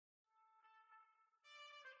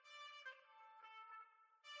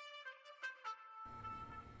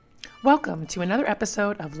Welcome to another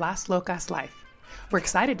episode of Las Locas Life. We're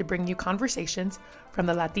excited to bring you conversations from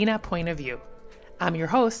the Latina point of view. I'm your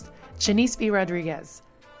host, Janice V. Rodriguez.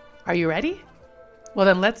 Are you ready? Well,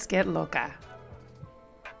 then let's get loca.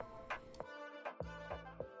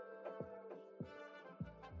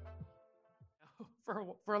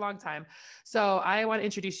 For a long time. So I want to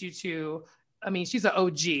introduce you to, she's an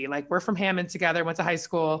OG. Like, we're from Hammond together, went to high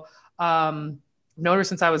school. Known her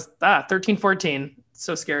since I was 13, 14.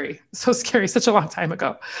 So scary. So scary. Such a long time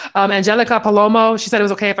ago. Angelica Palomo, she said it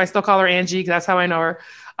was okay if I still call her Angie, because that's how I know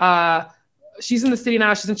her. She's in the city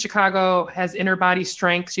now. She's in Chicago, has inner body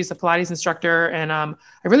strength. She's a Pilates instructor. And I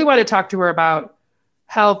really wanted to talk to her about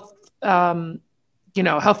health, healthy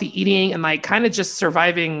eating and like kind of just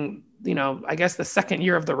surviving, I guess the second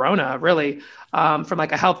year of the Rona, really, from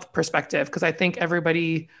like a health perspective. Because I think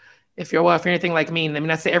everybody, if you're anything like me,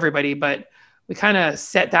 not say everybody, but we kind of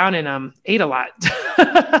sat down and ate a lot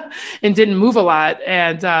and didn't move a lot,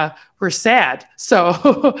 and we're sad.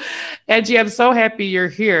 So, Angie, I'm so happy you're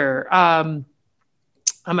here. I'm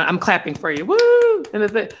clapping for you. Woo!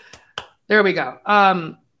 And there we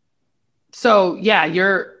go. So yeah,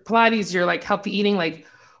 your Pilates, you're like healthy eating. Like,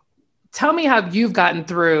 tell me how you've gotten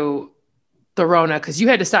through the Rona, because you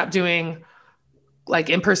had to stop doing like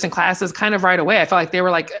in-person classes kind of right away. I felt like they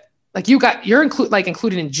were like you're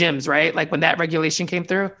included in gyms, right? Like when that regulation came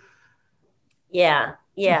through. Yeah.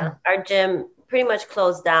 Mm-hmm. Our gym pretty much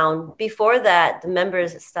closed down. Before that, the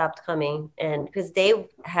members stopped coming, and because they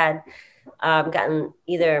had gotten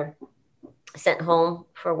either sent home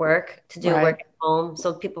for work to do work at home.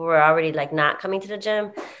 So people were already like not coming to the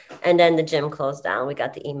gym, and then the gym closed down. We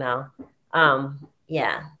got the email.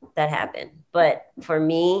 Yeah, that happened. But for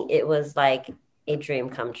me, it was like a dream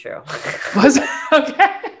come true. Was it?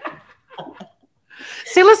 Okay.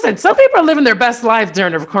 See, listen, some people are living their best life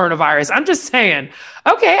during the coronavirus. I'm just saying,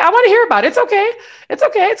 okay, I want to hear about it. It's okay. It's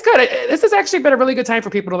okay. It's good. This has actually been a really good time for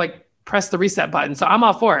people to like press the reset button. So I'm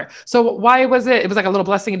all for it. So why was it? It was like a little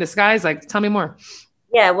blessing in disguise. Like, tell me more.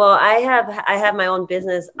 Yeah, well, I have my own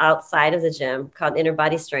business outside of the gym called Inner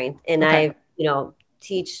Body Strength. And Okay. I,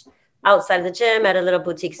 teach outside of the gym at a little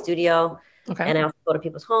boutique studio. Okay. And I also go to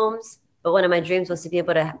people's homes. But one of my dreams was to be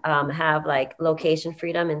able to have like location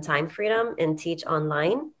freedom and time freedom and teach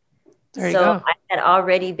online. There you go. I had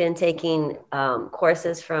already been taking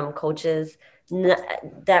courses from coaches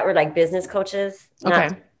that were like business coaches,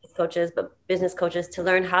 not coaches, but business coaches, to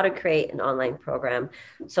learn how to create an online program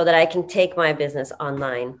so that I can take my business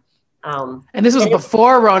online. And this was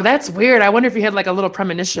before Rona. That's weird. I wonder if you had like a little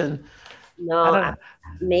premonition. No,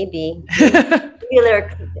 maybe.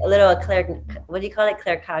 A little what do you call it?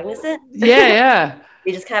 Claircognizant? Yeah.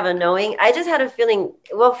 You just have a knowing. I just had a feeling.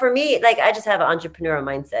 Well, for me, like I just have an entrepreneurial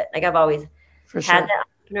mindset. Like I've always had that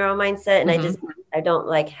entrepreneurial mindset, and I don't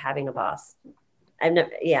like having a boss.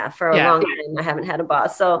 For a long time, I haven't had a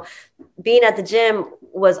boss. So being at the gym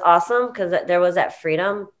was awesome because there was that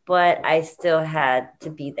freedom, but I still had to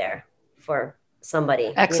be there for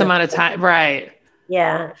somebody. X amount of time. Right.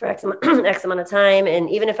 Yeah. For X amount of time. And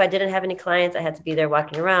even if I didn't have any clients, I had to be there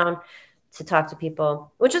walking around to talk to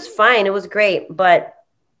people, which was fine. It was great, but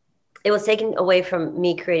it was taken away from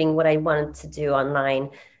me creating what I wanted to do online.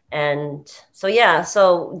 And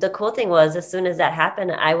so the cool thing was, as soon as that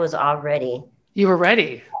happened, I was all ready. You were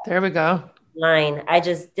ready. There we go. I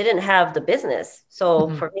just didn't have the business. So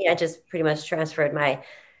for me, I just pretty much transferred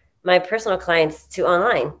my personal clients to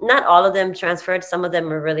online. Not all of them transferred. Some of them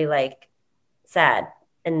were really like sad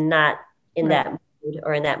and not in that mood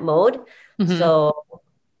or in that mode. So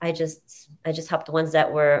I just helped the ones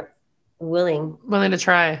that were willing to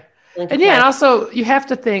try. And also you have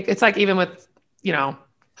to think, it's like, even with,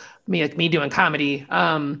 me doing comedy,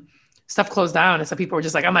 stuff closed down. And some people were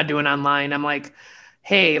just like, I'm not doing online. I'm like,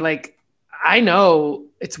 hey, like, I know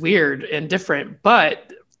it's weird and different,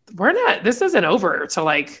 but this isn't over to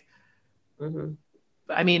like,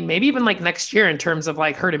 maybe even like next year in terms of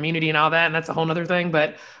like herd immunity and all that. And that's a whole nother thing.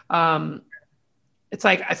 But it's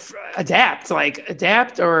like, adapt,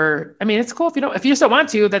 or, it's cool if you just don't want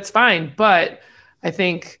to, that's fine. But I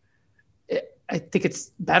think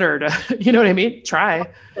it's better to, you know what I mean? Try.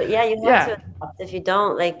 But you have to adapt. If you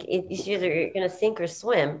don't, like, it's either you're going to sink or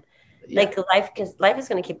swim. Like life is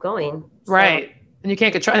going to keep going. So. Right. And you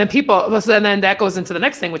can't control, and then that goes into the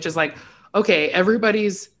next thing, which is like, okay,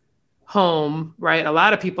 everybody's home, right? A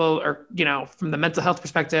lot of people are, from the mental health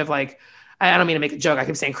perspective, like, I don't mean to make a joke. I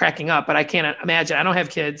keep saying cracking up, but I can't imagine, I don't have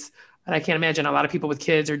kids, and I can't imagine a lot of people with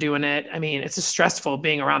kids are doing it. It's just stressful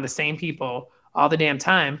being around the same people all the damn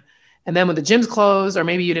time. And then when the gym's closed, or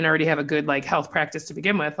maybe you didn't already have a good like health practice to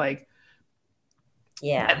begin with, like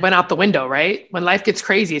Yeah. that went out the window, right? When life gets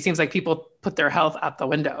crazy, it seems like people put their health out the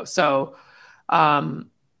window. So,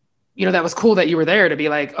 that was cool that you were there to be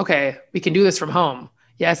like, okay, we can do this from home.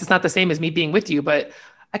 Yes, it's not the same as me being with you, but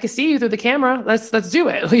I can see you through the camera. Let's do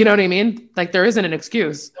it. You know what I mean? Like there isn't an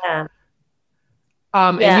excuse. Yeah.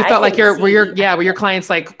 And you felt like were your clients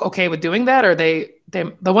like okay with doing that, or they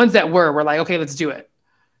the ones that were like, okay, let's do it.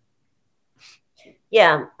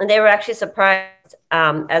 Yeah. And they were actually surprised,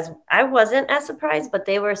 as I wasn't as surprised, but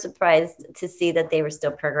they were surprised to see that they were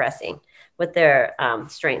still progressing with their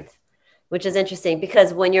strength, which is interesting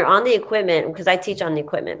because when you're on the equipment, because I teach on the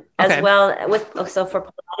equipment as well so for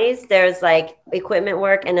Pilates, there's like equipment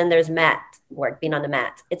work and then there's mat work, being on the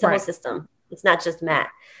mat. It's a whole system. It's not just mat.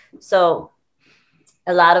 So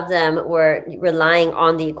a lot of them were relying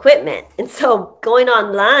on the equipment. And so going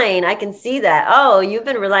online, I can see that, you've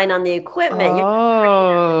been relying on the equipment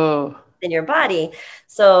in your body.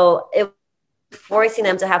 So it forcing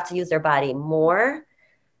them to have to use their body more.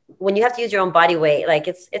 When you have to use your own body weight, like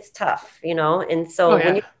it's tough, And so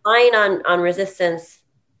when you're relying on resistance,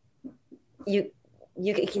 you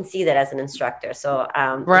can see that as an instructor. So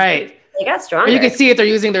right. They got stronger. Or you can see it, they're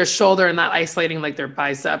using their shoulder and not isolating like their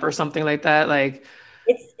bicep or something like that. Like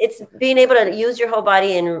it's being able to use your whole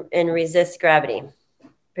body and resist gravity.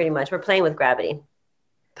 Pretty much. We're playing with gravity.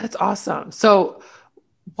 That's awesome. So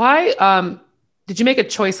why did you make a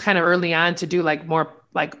choice kind of early on to do like more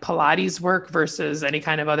like Pilates work versus any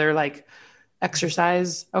kind of other like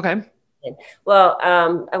exercise? Okay. Well,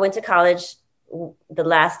 I went to college. The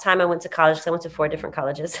last time I went to college, because I went to 4 different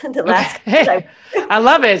colleges. I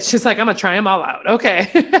love it. She's like, I'm gonna try them all out. Okay.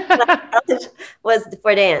 College was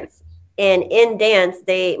for dance. And in dance,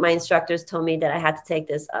 my instructors told me that I had to take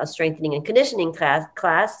this strengthening and conditioning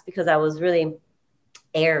class because I was really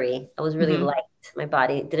airy. I was really light. My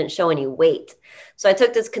body didn't show any weight. So I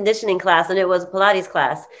took this conditioning class and it was a Pilates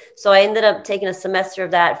class. So I ended up taking a semester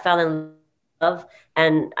of that, fell in love,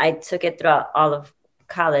 and I took it throughout all of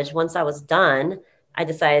college. Once I was done, I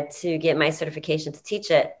decided to get my certification to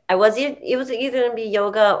teach it. It was either going to be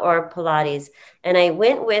yoga or Pilates. And I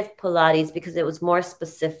went with Pilates because it was more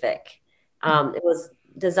specific. It was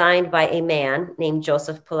designed by a man named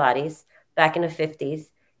Joseph Pilates back in the 50s.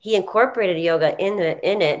 He incorporated yoga in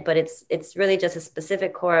it, but it's really just a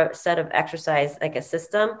specific core set of exercise, like a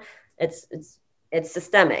system. It's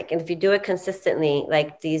systemic. And if you do it consistently,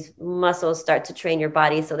 like these muscles start to train your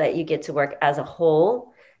body so that you get to work as a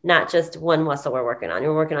whole, not just one muscle we're working on.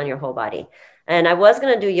 You're working on your whole body. And I was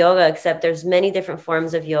going to do yoga, except there's many different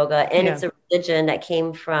forms of yoga, and it's a religion that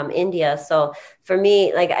came from India. So for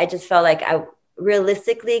me, like, I just felt like I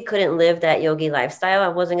realistically couldn't live that yogi lifestyle. I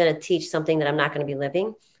wasn't going to teach something that I'm not going to be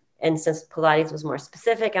living. And since Pilates was more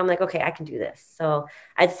specific, I'm like, okay, I can do this. So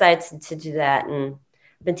I decided to do that, and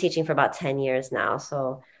I've been teaching for about 10 years now.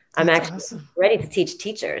 So I'm actually ready to teach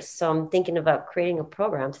teachers. So I'm thinking about creating a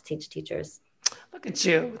program to teach teachers. Look at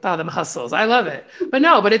you with all them hustles. I love it.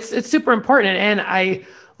 But it's super important. And I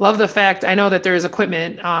love the fact, I know that there's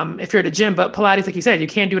equipment if you're at a gym, but Pilates, like you said, you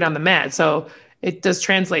can't do it on the mat. So it does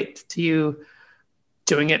translate to you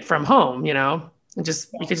doing it from home, and you can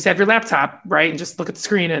just have your laptop, right? And just look at the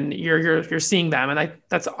screen and you're seeing them. And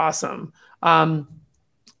that's awesome.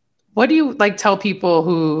 What do you like tell people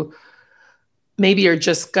who maybe are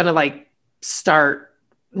just going to like start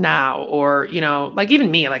now, or, like even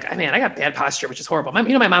me, like, I mean, I got bad posture, which is horrible.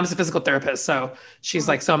 My mom's a physical therapist, so she's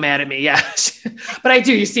like so mad at me. Yeah. But I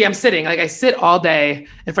do, I'm sitting, like I sit all day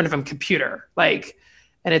in front of a computer, like,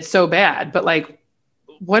 and it's so bad, but like,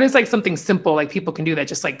 what is like something simple, like people can do that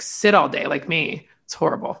just like sit all day like me? It's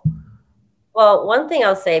horrible. Well, one thing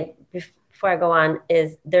I'll say before I go on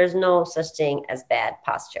is there's no such thing as bad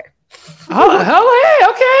posture. Hey,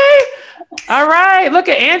 okay. All right. Look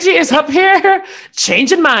at Angie is up here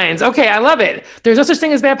changing minds. Okay. I love it. There's no such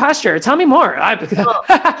thing as bad posture. Tell me more.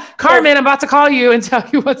 Carmen, I'm about to call you and tell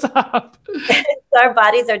you what's up. Our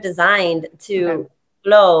bodies are designed to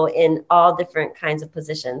flow in all different kinds of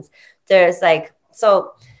positions. There's like,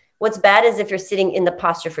 so what's bad is if you're sitting in the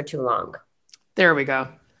posture for too long. There we go.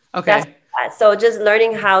 Okay. So just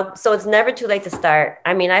learning so it's never too late to start.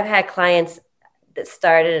 I mean, I've had clients that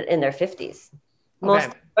started in their 50s.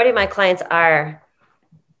 Majority of my clients are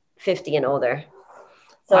 50 and older.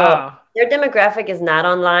 So their demographic is not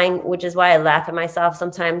online, which is why I laugh at myself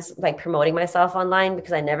sometimes, like promoting myself online,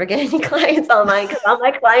 because I never get any clients online because all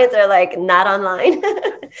my clients are like not online.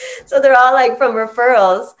 So they're all like from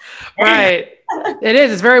referrals. Right. It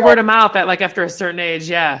is. It's very word of mouth at like after a certain age.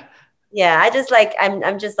 Yeah. Yeah. I'm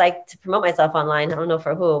just like to promote myself online. I don't know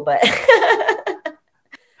for who, but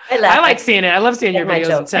I like seeing it. I love seeing your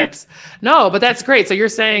videos and tips. No, but that's great. So you're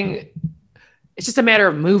saying it's just a matter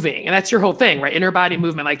of moving. And that's your whole thing, right? Inner body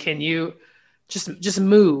movement. Like, can you just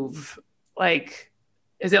move? Like,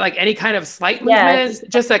 is it like any kind of slight movement?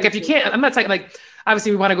 Just like, if you can't, I'm not saying like,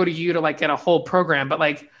 obviously we want to go to you to like get a whole program, but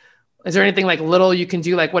like, is there anything like little you can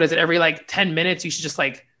do? Like, what is it? Every like 10 minutes, you should just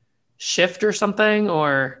like shift or something,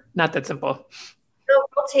 or not that simple? So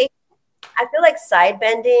rotation, I feel like side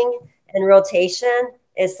bending and rotation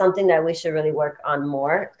is something that we should really work on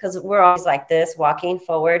more, because we're always like this, walking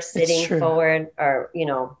forward, sitting forward, or, you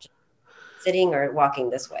know, sitting or walking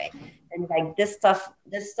this way. And like this stuff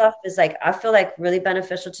is like, I feel like really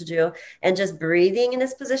beneficial to do. And just breathing in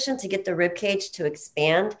this position to get the rib cage to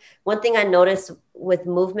expand. One thing I noticed with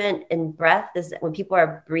movement and breath is that when people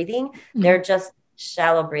are breathing, they're just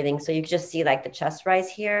shallow breathing. So you just see like the chest rise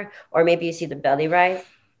here, or maybe you see the belly rise,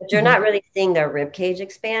 but you're not really seeing their rib cage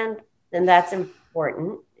expand. And that's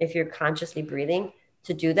important if you're consciously breathing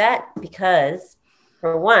to do that, because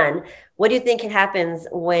for one, what do you think happens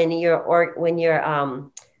when your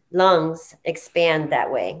lungs expand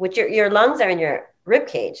that way? Which your lungs are in your rib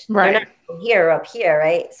cage, right? They're not here or up here,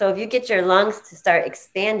 right? So if you get your lungs to start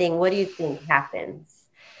expanding, what do you think happens?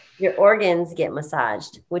 Your organs get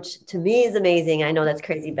massaged, which to me is amazing. I know that's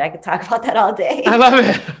crazy, but I could talk about that all day. I love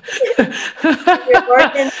it.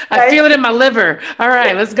 I feel it in my liver. All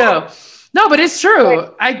right, let's go. No, but it's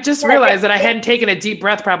true. I just realized that I hadn't taken a deep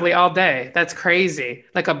breath probably all day. That's crazy.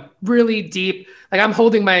 Like a really deep, like I'm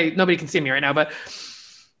holding nobody can see me right now, but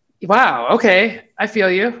wow. Okay. I feel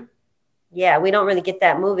you. Yeah. We don't really get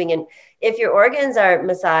that moving. And if your organs are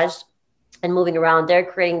massaged and moving around, they're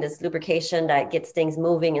creating this lubrication that gets things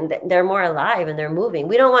moving, and they're more alive and they're moving.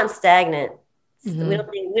 We don't want stagnant. We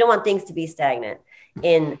don't want things to be stagnant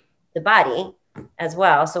in the body as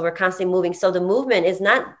well. So we're constantly moving. So the movement is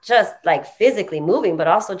not just like physically moving, but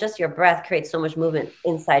also just your breath creates so much movement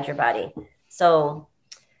inside your body. So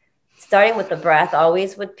starting with the breath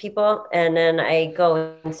always with people. And then I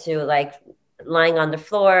go into like lying on the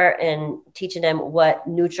floor and teaching them what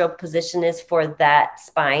neutral position is for that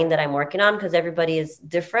spine that I'm working on, because everybody is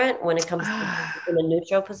different when it comes to in a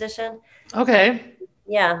neutral position. Okay.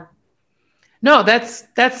 Yeah. No, that's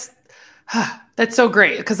so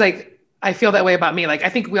great. Because like, I feel that way about me. Like, I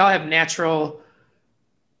think we all have natural,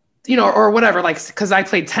 you know, or whatever, like, cause I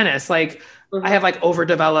played tennis, like I have like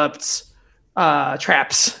overdeveloped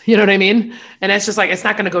traps, you know what I mean? And it's just like, it's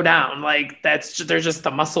not going to go down. Like they're just,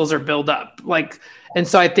 the muscles are built up. Like, and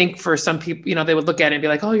so I think for some people, you know, they would look at it and be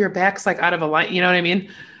like, oh, your back's like out of alignment, you know what I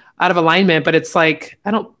mean? Out of alignment. But it's like,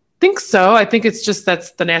 I don't think so. I think it's just,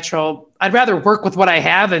 that's the natural. I'd rather work with what I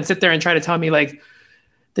have and sit there and try to tell me like,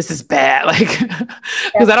 this is bad. Like,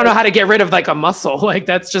 because I don't know how to get rid of like a muscle. Like,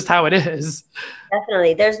 that's just how it is.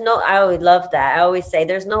 Definitely. I always love that. I always say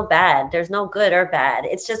there's no bad, there's no good or bad.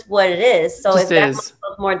 It's just what it is. So if that muscle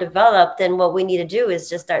is more developed, then what we need to do is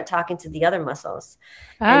just start talking to the other muscles.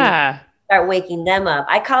 Start waking them up.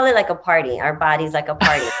 I call it like a party. Our body's like a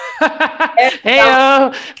party. Hey,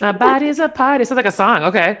 my body's a party. Sounds like a song.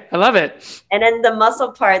 Okay. I love it. And then the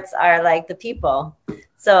muscle parts are like the people.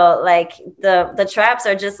 So like the traps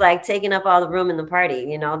are just like taking up all the room in the party,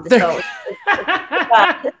 you know. So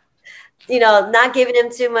you know, not giving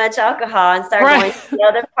him too much alcohol and start going to the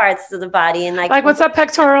other parts of the body and like what's up,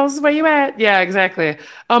 pectorals? Where you at? Yeah, exactly.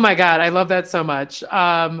 Oh my God, I love that so much.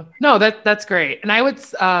 No, that's great. And I would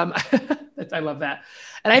I love that.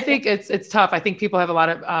 And I think it's tough. I think people have a lot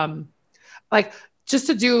of like just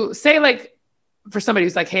to do, say like for somebody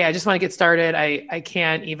who's like, hey, I just want to get started. I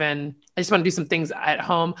can't even, I just want to do some things at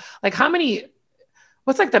home. Like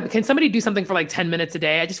what's like can somebody do something for like 10 minutes a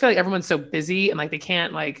day? I just feel like everyone's so busy and like they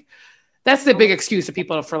can't like, that's the big excuse for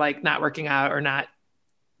people for like not working out or not.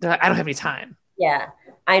 They're like, I don't have any time. Yeah,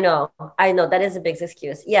 I know. That is a big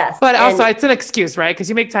excuse. Yes. But also it's an excuse, right? Because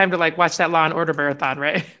you make time to like watch that Law and Order marathon,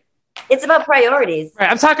 right? It's about priorities.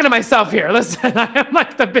 Right. I'm talking to myself here. Listen, I am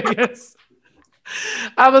like the biggest.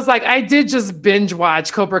 I was like, I did just binge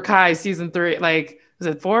watch Cobra Kai season 3. Like, is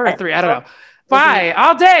it 4 or 3? I don't know. Why?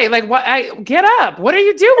 All day. Like, what? Get up. What are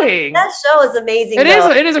you doing? That show is amazing. It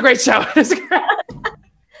is a great show. It is great.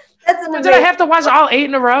 Did I have to watch all 8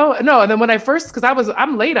 in a row? No. And then when because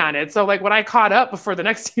I'm late on it. So like when I caught up before the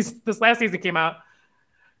next season, this last season came out,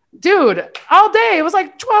 dude, all day, it was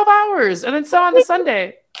like 12 hours. And then so on the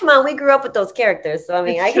Sunday. Come on, we grew up with those characters. So I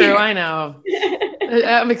mean, I know.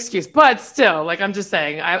 I'm excuse, but still, like, I'm just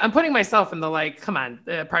saying, I'm putting myself in the, like, come on,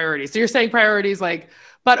 priorities. So you're saying priorities, like,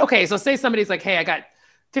 but okay. So say somebody's like, hey, I got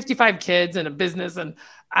 55 kids and a business and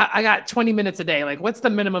I got 20 minutes a day. Like, what's the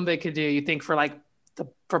minimum they could do, you think, for like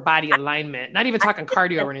for body alignment? Not even talking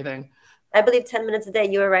cardio or anything. I believe 10 minutes a day.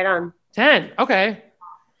 You were right on. 10. Okay.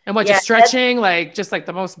 And what, Yeah, just stretching, like just like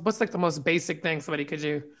what's like the most basic thing somebody could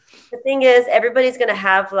do? the thing is, everybody's gonna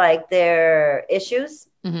have like their issues,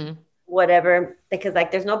 Mm-hmm. whatever, because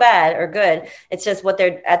like there's no bad or good. It's just what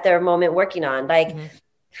they're at their moment working on. Like, Mm-hmm.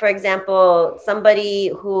 for example, somebody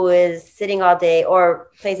who is sitting all day or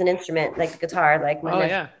plays an instrument like the guitar, like my Oh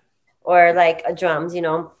nephew, yeah. or like a drums,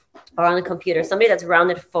 or on a computer. Somebody that's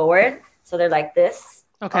rounded forward, so they're like this,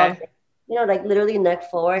 all Okay. day, like literally neck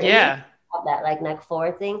forward, and they Yeah. have that like neck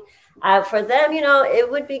forward thing. For them,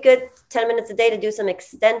 it would be good 10 minutes a day to do some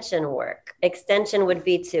extension work. Extension would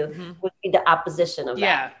be Mm-hmm. the opposition of that.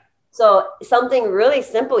 Yeah. So something really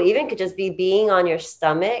simple even could just be being on your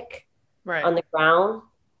stomach Right. on the ground,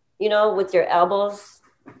 with your elbows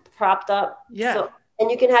propped up. Yeah. So, and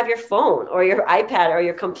you can have your phone or your iPad or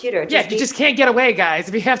your computer. Yeah, you just can't get away, guys.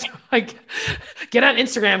 If you have to like get on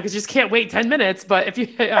Instagram because you just can't wait 10 minutes. But if you,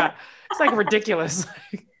 it's like ridiculous.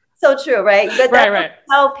 So true, right? But that's Right.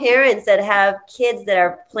 how parents that have kids that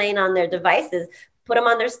are playing on their devices put them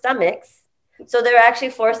on their stomachs. So they're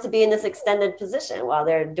actually forced to be in this extended position while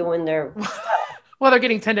they're doing their. Well, they're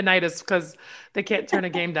getting tendonitis because they can't turn a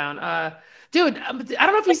game down. Dude, I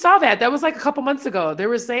don't know if you saw that. That was like a couple months ago. They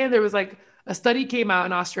were saying there was like a study came out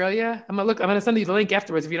in Australia. I'm gonna send you the link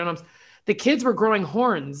afterwards if you don't know. The kids were growing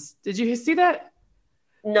horns. Did you see that?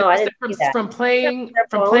 No, I didn't see that. From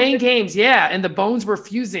playing games, yeah, and the bones were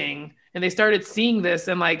fusing, and they started seeing this,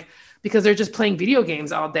 and like because they're just playing video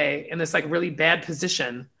games all day in this like really bad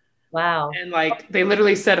position. Wow. And like they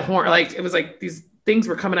literally said horn, like it was like these things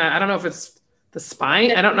were coming out. I don't know if it's the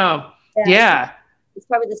spine. I don't know. Yeah. It's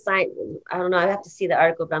probably the spine. I don't know. I have to see the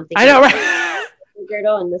article, but I'm thinking. I know, right?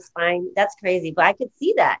 Girdle and the spine. That's crazy, but I could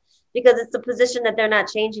see that because it's the position that they're not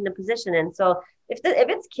changing the position in. So if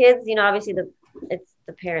it's kids, obviously it's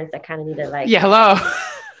the parents that kind of need to like. Yeah. Hello.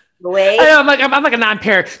 Wait. I know, I'm like a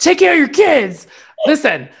non-parent. Take care of your kids.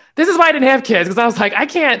 Listen, this is why I didn't have kids because I was like, I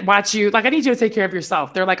can't watch you. Like, I need you to take care of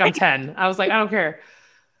yourself. They're like, I'm 10. I was like, I don't care.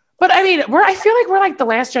 But I mean, I feel like we're like the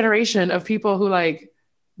last generation of people who like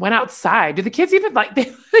went outside. Do the kids even like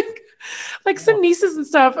they like some nieces and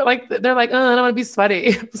stuff? Like they're like, oh, I don't want to be sweaty.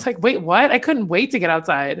 It's like, wait, what? I couldn't wait to get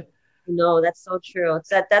outside. No, that's so true.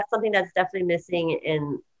 So that's something that's definitely missing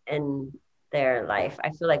in their life.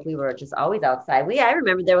 I feel like we were just always outside. I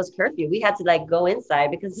remember there was curfew. We had to like go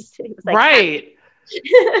inside because the city was like right.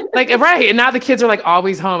 Like right. And now the kids are like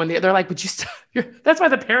always home, and they're like, would you stop? That's why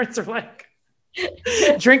the parents are like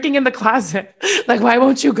drinking in the closet. Like, why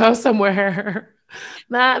won't you go somewhere?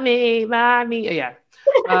 Mommy. Yeah.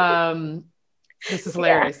 This is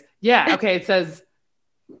hilarious. Yeah. Okay. It says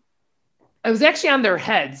it was actually on their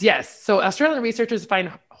heads. Yes. So Australian researchers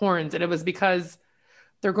find horns, and it was because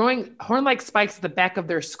they're growing horn-like spikes at the back of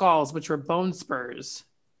their skulls, which were bone spurs.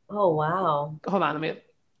 Oh, wow. Hold on.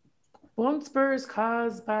 Bone spurs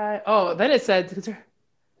caused by, then it said,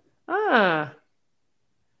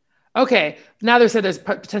 okay. Now they said there's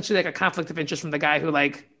potentially like a conflict of interest from the guy who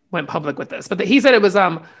like went public with this, but he said it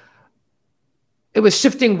was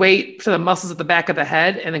shifting weight to the muscles at the back of the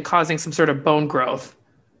head and then causing some sort of bone growth.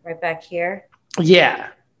 Right back here. Yeah.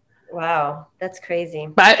 Wow. That's crazy.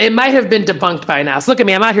 But it might have been debunked by now. So look at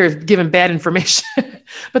me. I'm out here giving bad information,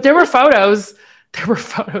 but there were photos. Damn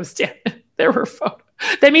it. There were photos.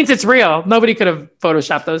 That means it's real. Nobody could have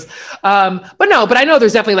photoshopped those. But I know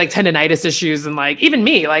there's definitely like tendonitis issues. And like, even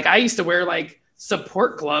me, like I used to wear like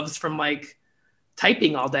support gloves from like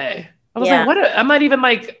typing all day. I was like, I'm not even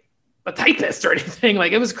like a typist or anything.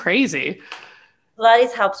 Like it was crazy.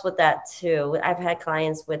 Pilates helps with that too. I've had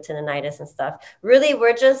clients with tendonitis and stuff. Really,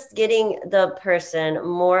 we're just getting the person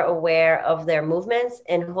more aware of their movements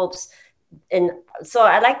in hopes. And so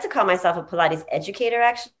I like to call myself a Pilates educator,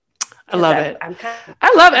 actually. I love it.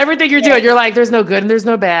 I love everything you're doing. You're like, there's no good and there's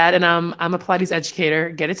no bad. And I'm a Pilates educator.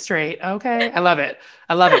 Get it straight. Okay. I love it.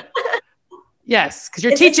 Yes. Because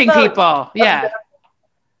you're teaching people. Yeah.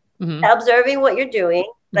 Observing what you're doing,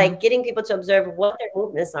 like getting people to observe what their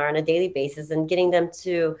movements are on a daily basis and getting them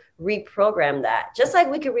to reprogram that. Just like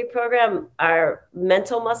we could reprogram our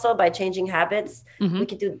mental muscle by changing habits, we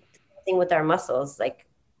could do the thing with our muscles, like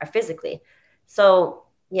physically. So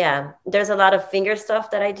yeah, there's a lot of finger stuff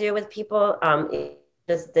that I do with people.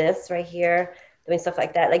 Just this right here, doing stuff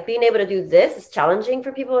like that. Like being able to do this is challenging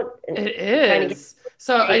for people. It is.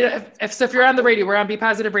 So if you're on the radio, we're on Be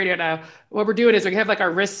Positive Radio now. What we're doing is we have like our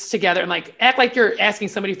wrists together and like act like you're asking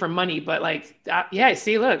somebody for money, but like, yeah,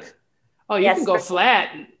 see, look. Oh, you can go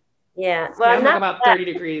flat. Yeah. Well, I'm like about 30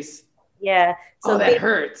 degrees. Yeah. So that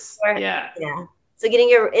hurts. Yeah. So getting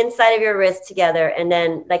your inside of your wrist together and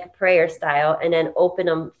then like a prayer style and then open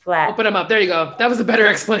them flat. Open them up. There you go. That was a better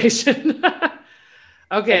explanation.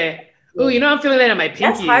 Okay. Oh, I'm feeling that on my pinky.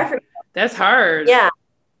 That's hard for me. That's hard. Yeah.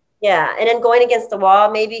 Yeah. And then going against the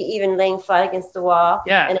wall, maybe even laying flat against the wall.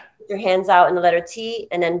 Yeah. And then put your hands out in the letter T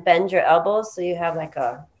and then bend your elbows. So you have like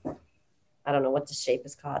I don't know what the shape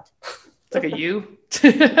is called. It's like a U.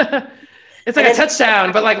 It's like a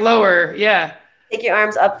touchdown, but like lower. Yeah. Take your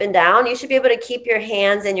arms up and down. You should be able to keep your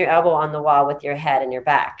hands and your elbow on the wall with your head and your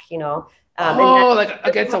back, like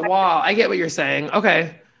against a wall. I get what you're saying.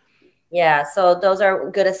 Okay. Yeah. So those are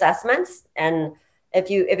good assessments. And if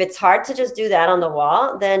it's hard to just do that on the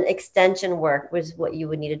wall, then extension work was what you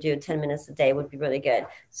would need to do. 10 minutes a day would be really good.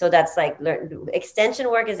 So that's like extension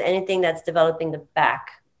work is anything that's developing the back.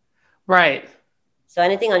 Right. So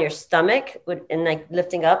anything on your stomach and like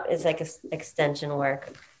lifting up is like extension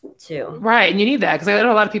work too. Right. And you need that because I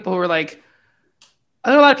know a lot of people who are like,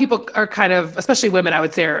 I know a lot of people are kind of, especially women, I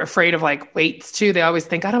would say, are afraid of like weights too. They always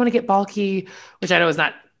think, I don't want to get bulky, which I know is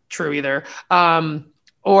not true either.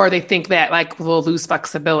 Or they think that like we'll lose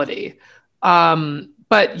flexibility.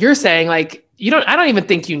 But you're saying like, I don't even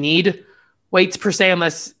think you need weights per se,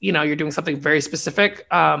 unless, you're doing something very specific.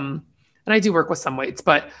 And I do work with some weights,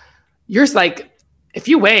 but you're like, if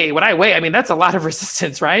you weigh what I weigh, I mean, that's a lot of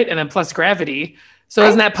resistance, right? And then plus gravity. So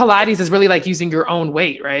isn't that Pilates is really like using your own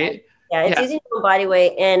weight, right? Yeah, it's using your own body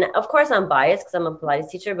weight. And of course I'm biased because I'm a Pilates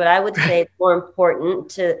teacher, but I would say it's more important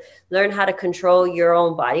to learn how to control your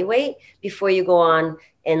own body weight before you go on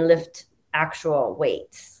and lift actual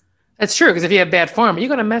weights. That's true. Because if you have bad form, you're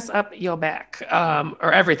going to mess up your back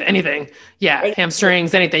or anything. Yeah.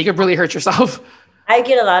 Hamstrings, anything. You could really hurt yourself. I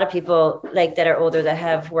get a lot of people like that are older that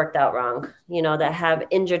have worked out wrong, that have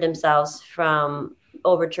injured themselves from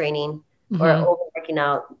overtraining or overworking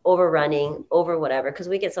out, overrunning, over whatever, because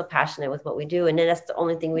we get so passionate with what we do. And then that's the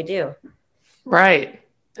only thing we do. Right.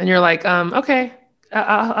 And you're like, okay,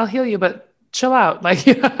 I'll heal you, but chill out. Like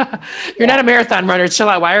you're not a marathon runner. Chill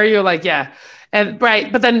out. Why are you like, yeah. And right.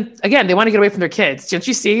 But then again, they want to get away from their kids. Don't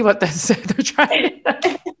you see what they're trying?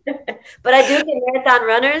 But I do get marathon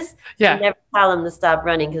runners. Yeah. I never tell them to stop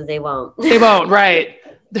running because they won't. They won't. Right.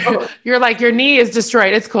 You're like, your knee is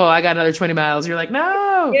destroyed. It's cool. I got another 20 miles. You're like,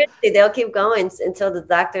 no. Seriously, they'll keep going until the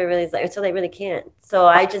doctor really is like, until they really can't. So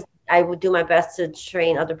I would do my best to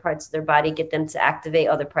train other parts of their body, get them to activate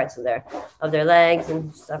other parts of their legs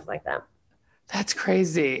and stuff like that. That's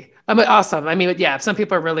crazy. Awesome. I mean, yeah, some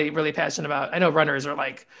people are really, really passionate about, I know runners are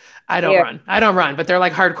like, I don't run, but they're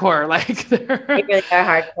like hardcore. Like they really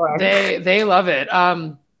are hardcore. They love it.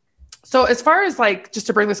 So as far as like, just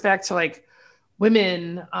to bring this back to like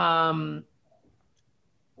women,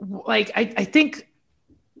 like, I think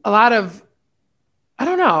a lot of, I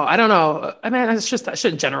don't know. I mean, it's just, I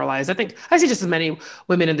shouldn't generalize. I think I see just as many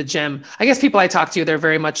women in the gym. I guess people I talk to, they're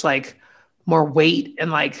very much like more weight and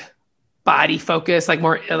like body focus, like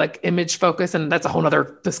more like image focus. And that's a whole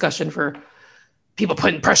nother discussion for people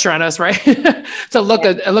putting pressure on us, right? To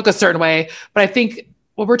look a certain way. But I think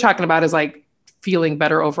what we're talking about is like feeling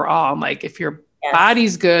better overall. And like, if your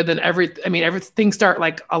body's good, then everything start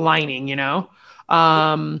like aligning,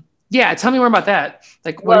 Yeah. Tell me more about that.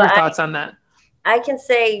 Like, what are your thoughts on that? I can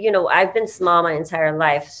say, I've been small my entire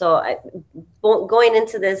life. So going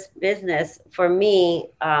into this business for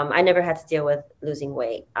me, I never had to deal with losing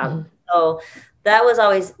weight. So that was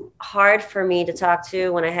always hard for me to talk to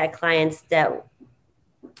when I had clients that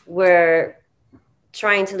were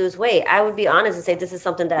trying to lose weight. I would be honest and say, this is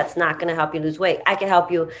something that's not going to help you lose weight. I can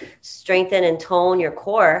help you strengthen and tone your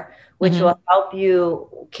core, which will help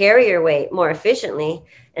you carry your weight more efficiently.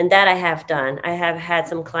 And that I have done. I have had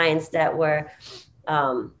some clients that were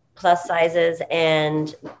plus sizes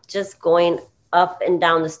and just going up and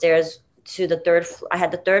down the stairs to the third floor. I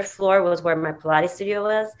had the third floor was where my Pilates studio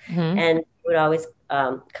was. And would always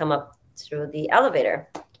come up through the elevator.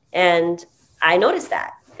 And I noticed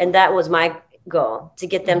that. And that was my goal, to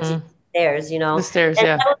get them to the stairs, The stairs, and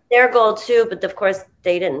that was their goal too. But of course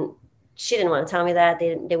she didn't want to tell me that.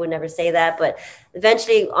 They would never say that. But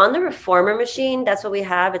eventually on the reformer machine, that's what we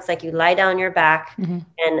have. It's like you lie down your back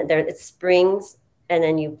and it springs and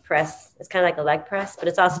then you press. It's kind of like a leg press, but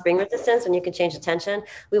it's all spring resistance and you can change the tension.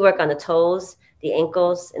 We work on the toes, the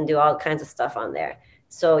ankles, and do all kinds of stuff on there.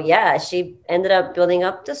 So yeah, she ended up building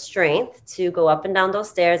up the strength to go up and down those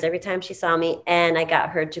stairs every time she saw me. And I got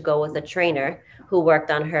her to go with a trainer who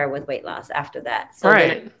worked on her with weight loss after that. So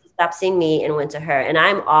then she stopped seeing me and went to her. And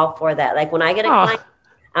I'm all for that. Like when I get a client,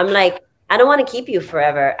 I'm like, I don't want to keep you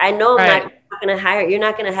forever. I know I'm not going to hire, you're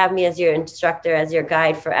not going to have me as your instructor, as your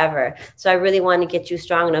guide forever. So I really want to get you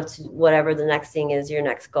strong enough to whatever the next thing is, your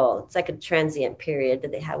next goal. It's like a transient period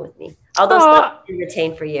that they have with me. Although stuff been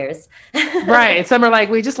retained for years. Right. And some are like,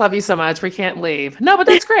 we just love you so much. We can't leave. No, but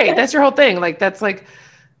that's great. That's your whole thing. Like, that's like,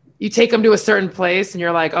 you take them to a certain place and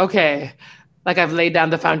you're like, okay, like I've laid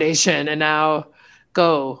down the foundation and now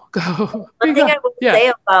go. One thing I would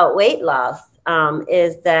say about weight loss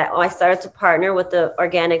is that I started to partner with the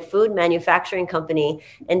organic food manufacturing company,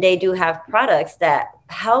 and they do have products that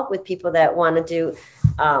help with people that want to do,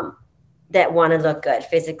 that want to look good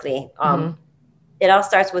physically. It all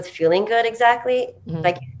starts with feeling good, exactly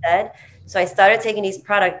like you said. So I started taking these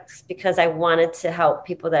products because I wanted to help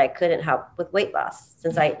people that I couldn't help with weight loss,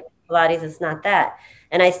 since Pilates is not that.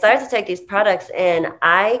 And I started to take these products, and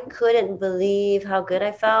I couldn't believe how good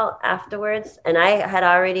I felt afterwards. And I had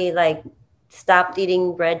already like stopped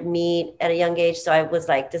eating red meat at a young age. So I was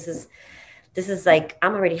like, this is like,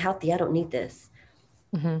 I'm already healthy. I don't need this.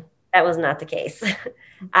 That was not the case.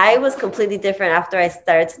 I was completely different after I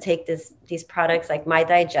started to take these products. Like my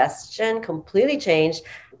digestion completely changed.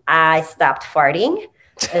 I stopped farting,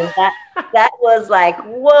 and that was like,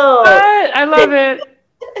 whoa! What? I love it.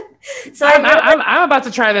 So I'm about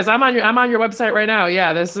to try this. I'm on your website right now.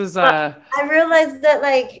 Yeah, this is. I realized that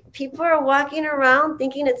like people are walking around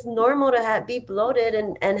thinking it's normal to be bloated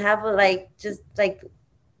and have a just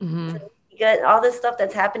get all this stuff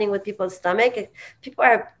that's happening with people's stomach. People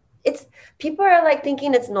are like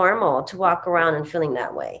thinking it's normal to walk around and feeling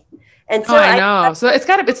that way. And so I know. So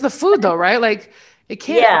it's the food though, right? Like it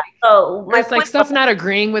can't. Yeah. So there's like stuff not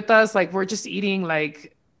agreeing with us. Like we're just eating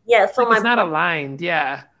like. Yeah. So it's not aligned.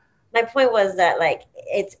 Yeah. My point was that like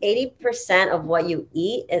it's 80% of what you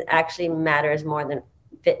eat. It actually matters more than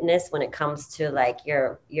fitness when it comes to like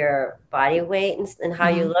your body weight and how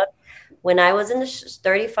you look. When I was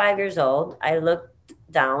 35 years old, I looked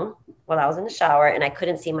down while I was in the shower and I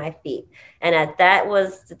couldn't see my feet. And that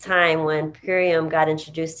was the time when Purium got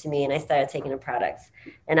introduced to me and I started taking the products.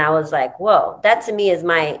 And I was like, whoa, that to me is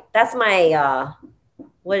that's my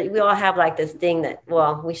we all have like this thing that,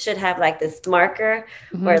 well, we should have like this marker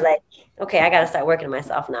where like, okay, I got to start working on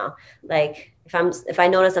myself now. Like if I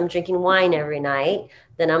notice I'm drinking wine every night,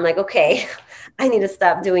 then I'm like, okay, I need to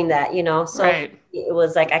stop doing that, you know? So it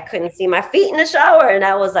was like, I couldn't see my feet in the shower. And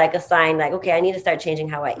that was like a sign like, okay, I need to start changing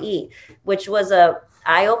how I eat, which was a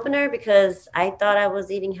eye opener because I thought I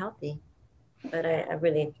was eating healthy, but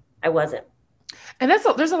I wasn't. And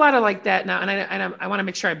there's a lot of like that now. And I want to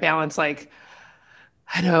make sure I balance like,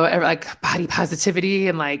 I know like body positivity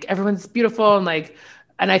and like everyone's beautiful and like,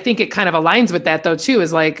 and I think it kind of aligns with that though too,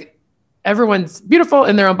 is like everyone's beautiful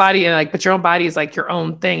in their own body and like, but your own body is like your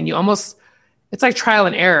own thing. And it's like trial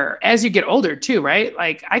and error as you get older too, right?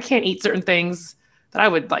 Like I can't eat certain things that I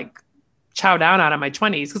would like chow down on in my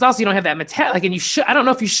 20s because also you don't have that and I don't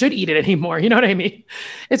know if you should eat it anymore. You know what I mean?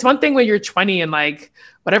 It's one thing when you're 20 and like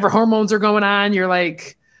whatever hormones are going on, you're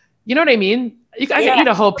like, you know what I mean? I can eat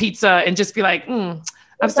a whole pizza and just be like,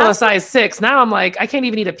 I'm still a size 6. Now I'm like, I can't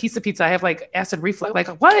even eat a piece of pizza. I have like acid reflux. Like,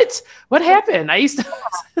 what happened? I used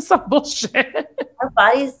to some bullshit. Our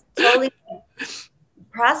bodies totally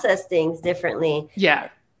process things differently. Yeah.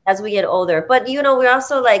 As we get older. But, you know, we're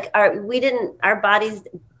also like, our bodies,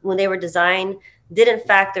 when they were designed, didn't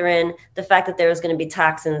factor in the fact that there was going to be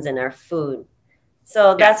toxins in our food.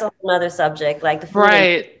 So that's a whole other subject. Like the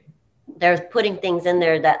food, they're putting things in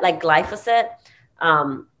there that like glyphosate,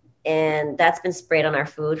 and that's been sprayed on our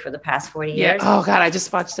food for the past 40 years. Oh God, I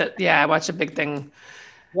just watched it. Yeah, I watched a big thing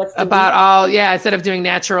about instead of doing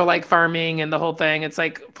natural like farming and the whole thing, it's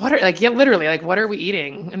like, literally, like what are we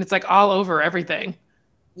eating? And it's like all over everything.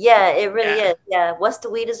 Yeah, it really is. Yeah. What's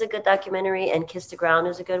the Weed is a good documentary and Kiss the Ground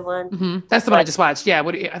is a good one. That's the one I just watched. Yeah.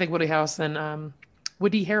 I think Woody Harrelson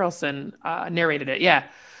narrated it. Yeah.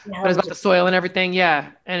 But it's about the soil and everything.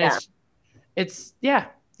 Yeah. And it's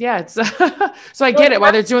so I get it why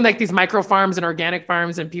they're doing like these micro farms and organic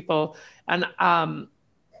farms and people and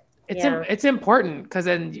it's important because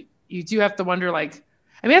then you do have to wonder like,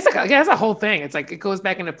 I mean, that's a whole thing. It's like, it goes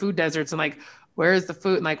back into food deserts and like, where is the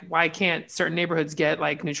food? And like, why can't certain neighborhoods get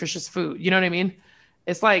like nutritious food? You know what I mean?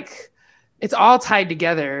 It's like, it's all tied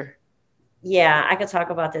together. Yeah. I could talk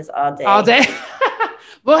about this all day.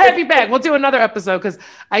 We'll have you back. We'll do another episode because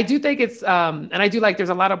I do think it's, and I do like, there's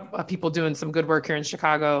a lot of people doing some good work here in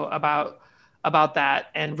Chicago about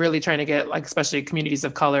that and really trying to get like, especially communities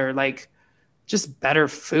of color, like just better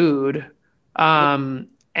food.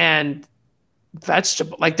 And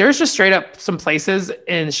vegetable, like there's just straight up some places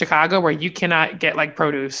in Chicago where you cannot get like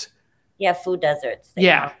produce. Yeah. Food deserts.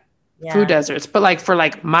 Food deserts. But like for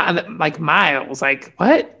like miles, like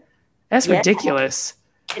what? That's ridiculous.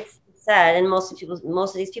 It's sad. And most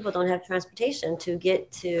of these people don't have transportation to get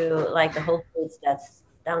to like the Whole Foods that's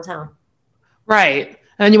downtown. Right.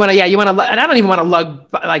 And you want to, and I don't even want to lug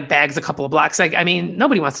like bags a couple of blocks. Like, I mean,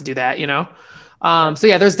 nobody wants to do that, you know? So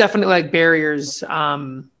yeah, there's definitely like barriers,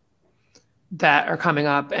 that are coming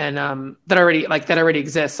up and that already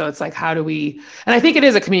exist. So it's like, how do we, and I think it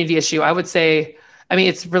is a community issue. I would say, I mean,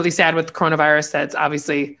 it's really sad with coronavirus that's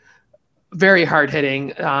obviously very hard hitting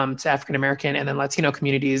to African American and then Latino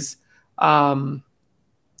communities, for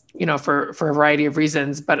a variety of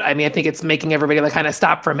reasons. But I mean, I think it's making everybody like kind of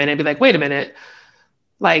stop for a minute and be like, wait a minute,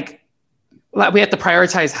 like we have to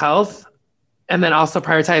prioritize health and then also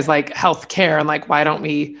prioritize like health care and like, why don't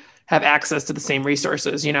we have access to the same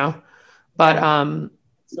resources, But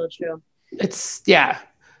so true. It's yeah.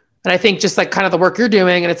 And I think just like kind of the work you're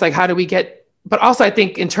doing, and it's like, how do we get, but also I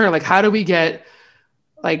think internally, like, how do we get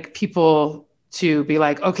like people to be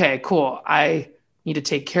like, okay, cool, I need to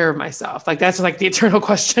take care of myself. Like that's like the eternal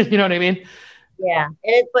question. You know what I mean? Yeah.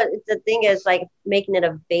 But the thing is like making it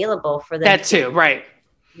available for them. That too. Right.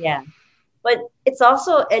 Yeah. But it's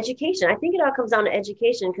also education. I think it all comes down to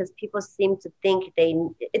education because people seem to think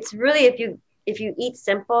it's really, if you eat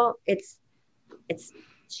simple, it's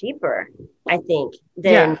cheaper, I think,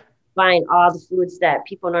 than buying all the foods that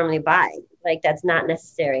people normally buy. Like that's not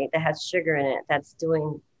necessary, that has sugar in it, that's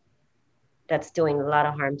doing a lot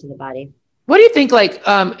of harm to the body. What do you think? Like,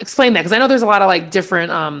 explain that. Because I know there's a lot of like different,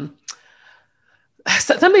 some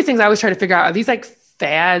of these things I always try to figure out, are these like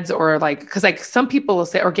fads or like, because like some people will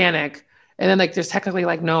say organic and then like there's technically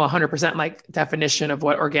like no 100% like definition of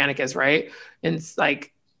what organic is, right? And it's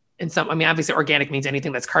like in some, I mean, obviously organic means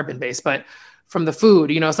anything that's carbon based, but from the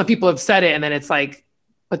food, some people have said it and then it's like,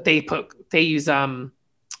 but they use, what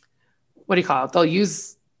do you call it? They'll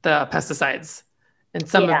use the pesticides and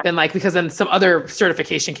some have been like, because then some other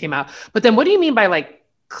certification came out. But then what do you mean by like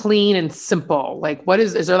clean and simple? Like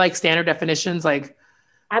is there like standard definitions? Like,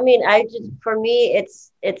 I mean, for me,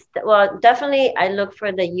 well, definitely I look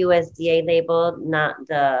for the USDA label, not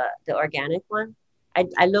the organic one.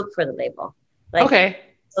 I look for the label. Like, okay.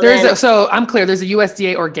 So I'm clear. There's a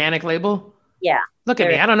USDA organic label. Yeah. Look at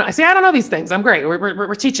me. I don't know. See, I don't know these things. I'm great.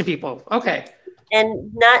 We're teaching people. Okay. And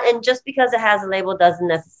just because it has a label doesn't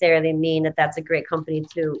necessarily mean that that's a great company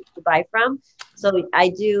to buy from. So I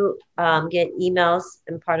do get emails.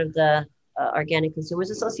 I'm part of the Organic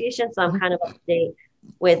Consumers Association. So I'm kind of up to date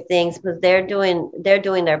with things because they're doing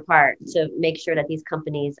their part to make sure that these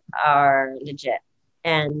companies are legit.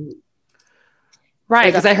 And right,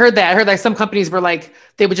 because I heard that some companies were like,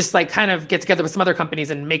 they would just like kind of get together with some other companies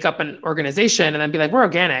and make up an organization and then be like, we're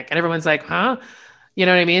organic. And everyone's like, huh? You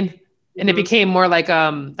know what I mean? And it became more like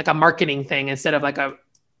a marketing thing instead of like a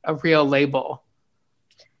real label.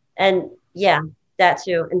 And yeah, that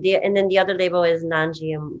too. And then the other label is the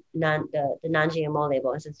non-GMO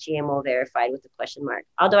label. It says GMO verified with a question mark.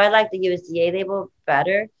 Although I like the USDA label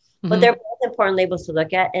better, but they're both important labels to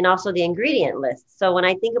look at, and also the ingredient list. So when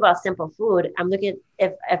I think about simple food, I'm looking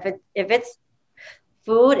if it's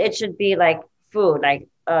food, it should be like food, like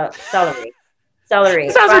celery.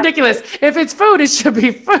 It sounds ridiculous. If it's food, it should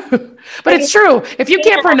be food. But it's true. If you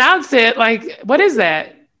can't pronounce it, like what is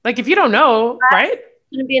that? Like if you don't know, right? It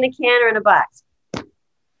shouldn't be in a can or in a box.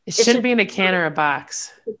 It shouldn't be in a can or a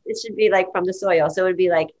box. It should be like from the soil. So it would be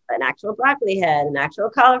like an actual broccoli head, an actual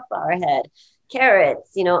cauliflower head,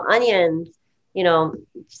 carrots, onions,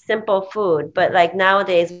 simple food. But like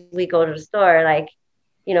nowadays we go to the store, like,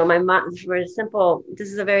 my mom, this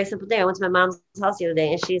is a very simple thing. I went to my mom's house the other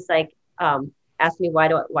day and she's like, asked me why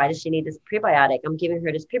does she need this prebiotic? I'm giving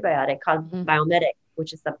her this prebiotic called Biomedic,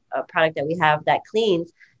 which is a product that we have that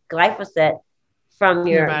cleans glyphosate from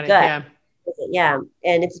your gut. Yeah. Yeah.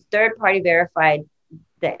 And it's third party verified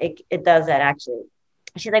that it does that actually.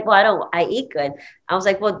 She's like, well, I eat good. I was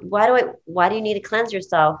like, well, why do you need to cleanse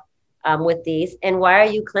yourself with these? And why are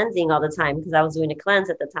you cleansing all the time? Because I was doing a cleanse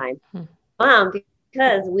at the time. Mom,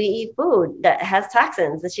 because we eat food that has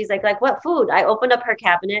toxins. And she's like what food? I opened up her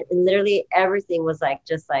cabinet and literally everything was like,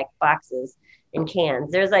 just like boxes and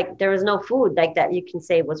cans. There was no food like that you can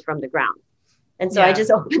say was from the ground. And so I just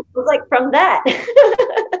opened, it was like from that.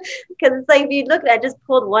 Because it's like, if you look, I just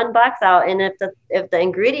pulled one box out. And if the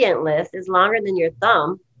ingredient list is longer than your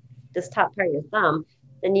thumb, this top part of your thumb,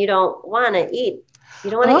 then you don't want to eat. You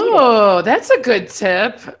don't want to eat it. Oh, that's a good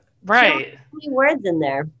tip. Right. So many words in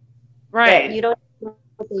there. Right. You don't know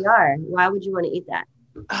what they are. Why would you want to eat that?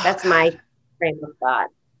 That's my frame of thought.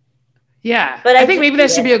 Yeah. But I think maybe that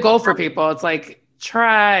should be a goal for people. It's like,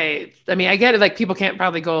 try. I mean, I get it. Like people can't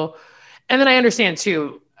probably go. And then I understand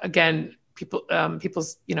too, again,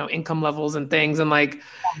 people's, income levels and things. And like,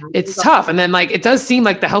 it's tough. And then like, it does seem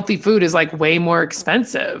like the healthy food is like way more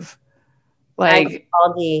expensive. Like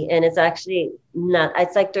Aldi, and it's actually not,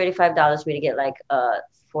 it's like $35 for me to get like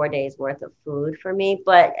 4 days worth of food for me.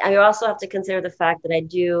 But I also have to consider the fact that I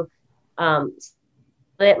do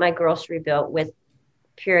split my grocery bill with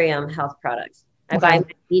Purium Health products. I Okay. buy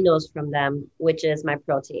my aminos from them, which is my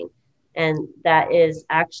protein. And that is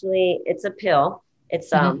actually, it's a pill. It's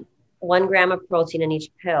Mm-hmm. 1 gram of protein in each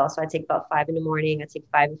pill. So I take about 5 in the morning. I take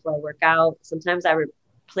 5 before I work out. Sometimes I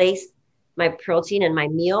replace my protein in my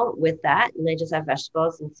meal with that. And I just have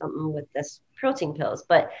vegetables and something with this protein pills.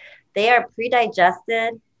 But they are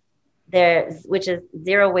pre-digested. Which is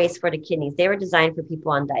zero waste for the kidneys. They were designed for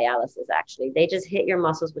people on dialysis, actually. They just hit your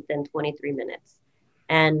muscles within 23 minutes.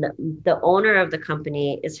 And the owner of the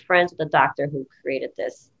company is friends with the doctor who created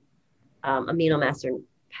this amino master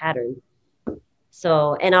pattern.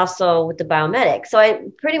 So, and also with the biomedic. So I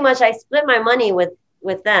pretty much, I split my money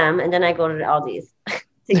with them, and then I go to the Aldi's to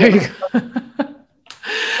There get you my. go.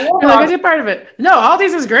 You're like, I did part of it. No, all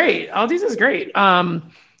these is great. All these is great.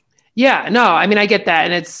 Yeah, no, I mean, I get that.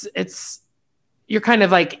 And it's, you're kind of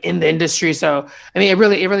like in the industry. So, I mean, it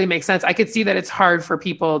really makes sense. I could see that it's hard for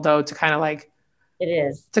people though, to kind of like, It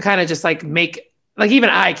is. to kind of just like make, like, even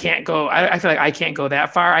I can't go, I feel like I can't go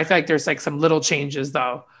that far. I feel like there's like some little changes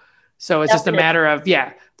though. So it's just a Definitely. matter of,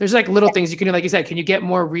 yeah, there's like little things you can do. Like you said, can you get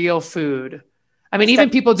more real food? I mean, even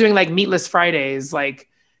people doing like meatless Fridays, like,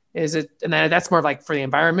 is it, and that's more like for the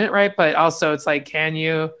environment, right? But also it's like, can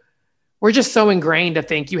you, we're just so ingrained to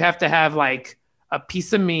think you have to have like a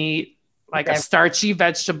piece of meat, like a starchy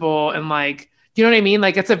vegetable, and like, you know what I mean?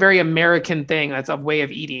 Like it's a very American thing. That's a way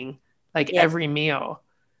of eating, like every meal.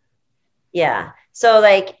 Yeah. So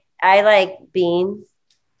like I like beans.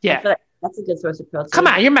 Yeah. I feel like that's a good source of protein. Come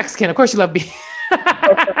on, you're Mexican. Of course you love beans.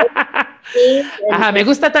 Me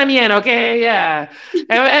gusta también. Okay. Yeah.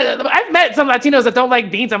 I've met some Latinos that don't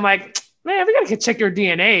like beans. I'm like, man, we gotta check your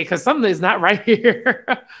DNA because something is not right here.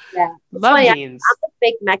 Yeah. Love funny. beans. I'm the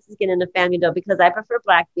fake Mexican in the family though, because I prefer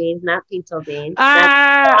black beans, not pinto beans.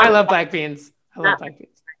 I love black beans. I love black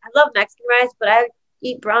beans. I love Mexican rice, but I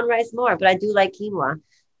eat brown rice more. But I do like quinoa,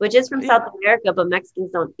 which is from South America, but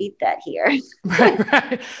Mexicans don't eat that here.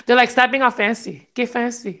 Right. They're like, stop being all fancy. Get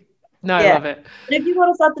fancy. No, I love it. But if you go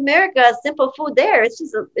to South America, simple food there, it's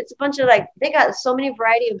just it's a bunch of like, they got so many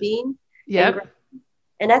variety of beans. Yep.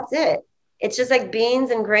 And that's it. It's just like beans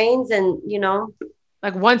and grains and, you know.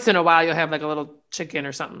 Like once in a while, you'll have like a little chicken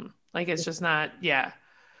or something. Like it's just not, yeah.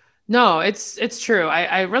 No, it's true.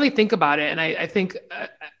 I really think about it. And I think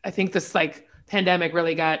this like pandemic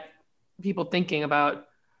really got people thinking about,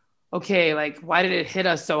 okay, like why did it hit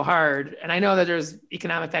us so hard? And I know that there's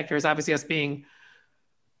economic factors, obviously us being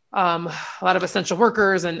a lot of essential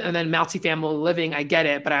workers and then multi-family living. I get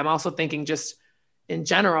it. But I'm also thinking just in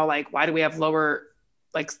general, like, why do we have lower,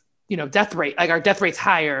 like, you know, death rate? Like our death rate's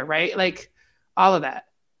higher, right? Like all of that.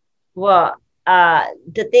 Well,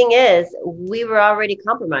 the thing is, we were already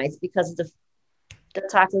compromised because of the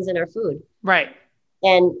toxins in our food. Right.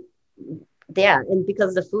 And yeah, and because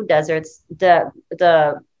of the food deserts, the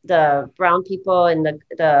brown people and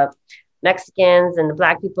the Mexicans and the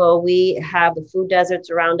black people, we have the food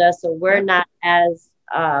deserts around us. So we're not as,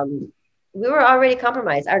 we were already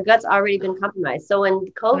compromised. Our guts already been compromised. So when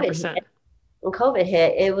COVID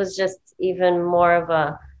hit, it was just even more of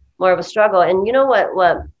a struggle. And you know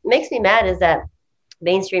what makes me mad is that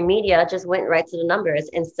mainstream media just went right to the numbers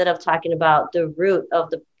instead of talking about the root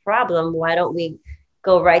of the problem. Why don't we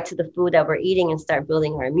go right to the food that we're eating and start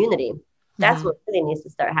building our immunity? That's what really needs to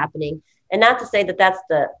start happening. And not to say that that's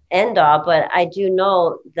the end all, but I do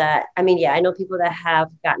know that, I mean, yeah, I know people that have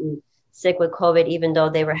gotten sick with COVID, even though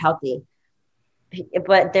they were healthy.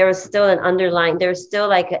 But there's still an underlying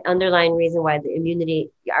reason why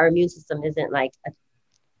our immune system isn't like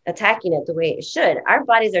attacking it the way it should. Our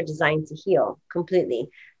bodies are designed to heal completely.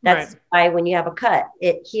 That's why when you have a cut,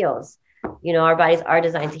 it heals. You know, our bodies are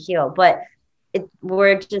designed to heal, but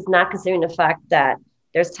we're just not considering the fact that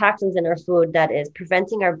there's toxins in our food that is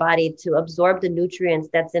preventing our body to absorb the nutrients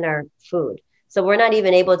that's in our food. So we're not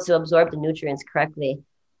even able to absorb the nutrients correctly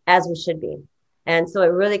as we should be. And so it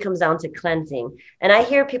really comes down to cleansing. And I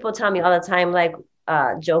hear people tell me all the time, like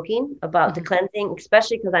joking about the cleansing,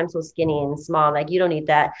 especially because I'm so skinny and small, like you don't need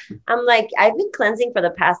that. I'm like, I've been cleansing for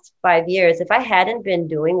the past 5 years. If I hadn't been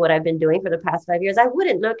doing what I've been doing for the past 5 years, I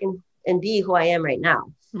wouldn't look and be who I am right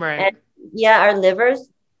now. Right. And yeah, our livers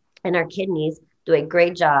and our kidneys do a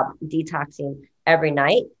great job detoxing every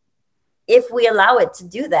night if we allow it to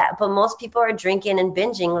do that. But most people are drinking and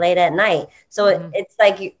binging late at night. So it's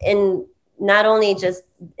like, not only just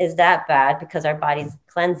is that bad because our body's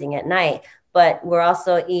cleansing at night, but we're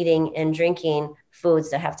also eating and drinking foods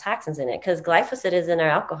that have toxins in it, because glyphosate is in our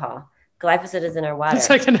alcohol. Glyphosate is in our water. It's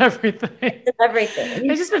like in everything. It's in everything.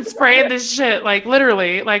 They've just been spraying this shit, like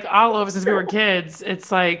literally, like all over since we were kids.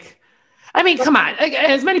 It's like, I mean, come on. Like,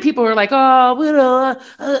 as many people are like, oh,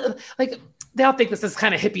 like they all think this is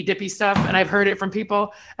kind of hippy dippy stuff. And I've heard it from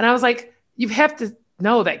people. And I was like, you have to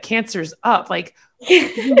know that cancer's up. Like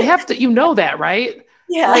you have to, that, right?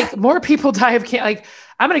 Yeah. Like more people die of cancer. Like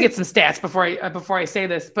I'm going to get some stats before I say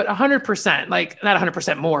this, but 100%, like not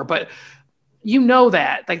 100% more, but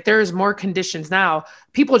that like there's more conditions now,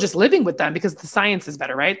 people are just living with them because the science is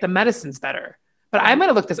better, right? The medicine's better. But I'm going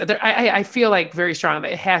to look this. I feel like very strong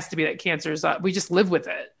that it has to be that cancer's up. We just live with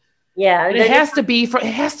it. Yeah. And it has to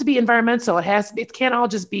be environmental. It can't all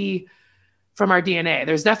just be from our DNA.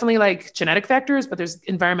 There's definitely like genetic factors, but there's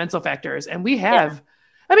environmental factors. And we have,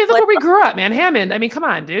 I mean, look where we grew up, man. Hammond. I mean, come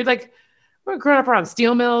on, dude. Like we're growing up around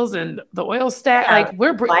steel mills and the oil stack. Like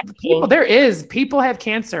people have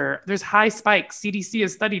cancer. There's high spikes. CDC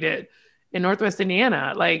has studied it in Northwest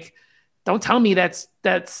Indiana. Like, don't tell me that's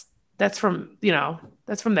from,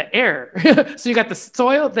 that's from the air. So you got the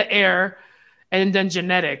soil, the air, and then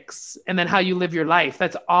genetics, and then how you live your life.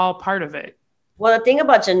 That's all part of it. Well, the thing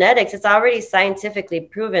about genetics, it's already scientifically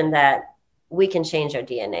proven that we can change our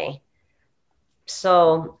DNA.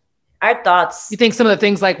 So our thoughts. You think some of the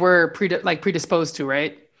things like we're predisposed to,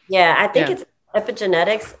 right? Yeah, I think it's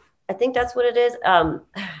epigenetics. I think that's what it is.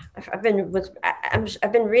 I've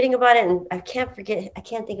been reading about it, and I can't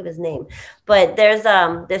think of his name. But there's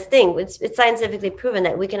this thing. It's scientifically proven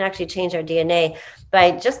that we can actually change our DNA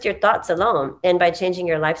by just your thoughts alone, and by changing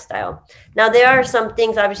your lifestyle. Now there are some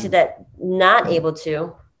things obviously that not able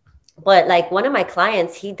to, but like one of my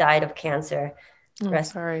clients, he died of cancer.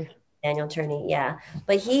 Sorry, Daniel Turney. Yeah,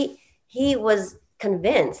 but he was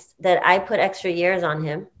convinced that I put extra years on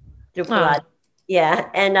him through Pilates. Yeah.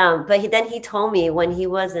 And, but then he told me when he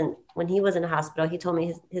was in the hospital, he told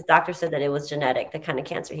me his doctor said that it was genetic, the kind of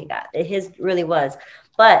cancer he got. His really was.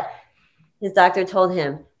 But his doctor told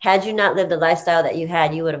him, had you not lived the lifestyle that you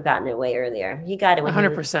had, you would have gotten it way earlier. He got it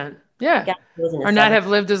 100%. Yeah. Or not have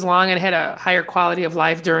lived as long and had a higher quality of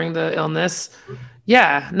life during the illness.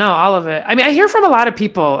 Yeah. No, all of it. I mean, I hear from a lot of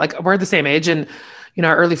people, like we're the same age and,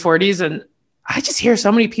 our early 40s. And I just hear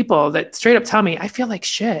so many people that straight up tell me, I feel like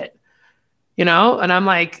shit. And I'm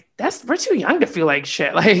like, we're too young to feel like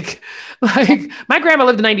shit. Like my grandma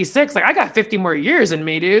lived to 96. Like I got 50 more years in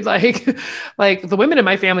me, dude. Like the women in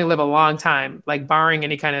my family live a long time, like barring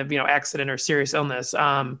any kind of, accident or serious illness.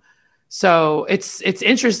 So it's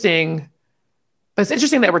interesting, but it's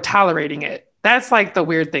interesting that we're tolerating it. That's like the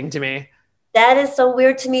weird thing to me. That is so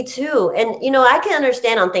weird to me too. And, I can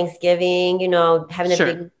understand on Thanksgiving, having a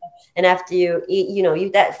big, and after you eat,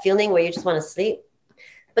 you that feeling where you just want to sleep.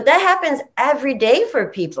 But that happens every day for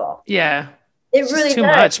people. Yeah. It really does. Too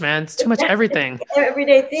much, man. It's too much everything.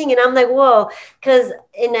 Everyday thing. And I'm like, whoa. And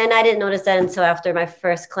then I didn't notice that until after my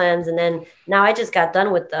first cleanse. And then now I just got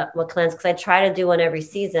done with the cleanse because I try to do one every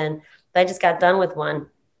season. But I just got done with one.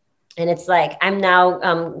 And it's like, I'm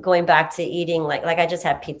now going back to eating, like I just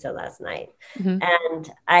had pizza last night. Mm-hmm. And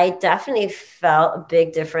I definitely felt a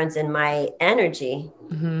big difference in my energy.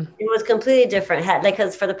 Mm-hmm. It was completely different.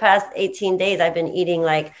 Because for the past 18 days, I've been eating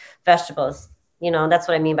like vegetables, that's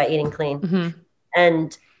what I mean by eating clean. Mm-hmm.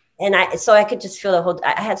 And so I could just feel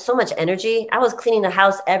I had so much energy. I was cleaning the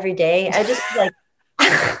house every day. I just like,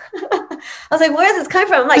 I was like, where is this coming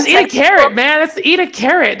from? I'm like, just eat a carrot, man. Eat a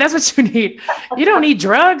carrot. That's what you need. You don't need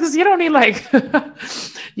drugs. You don't need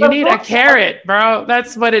you need a carrot, bro.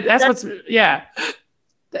 Yeah.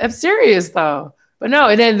 I'm serious though. But no.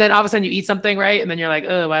 And then all of a sudden you eat something, right? And then you're like,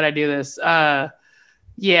 oh, why'd I do this?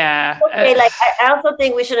 Yeah. Okay. I also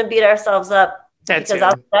think we shouldn't beat ourselves up because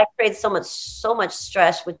that creates so much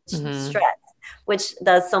stress, which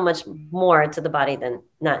does so much more to the body than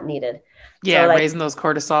not needed. Yeah, so raising those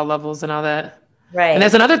cortisol levels and all that. Right. And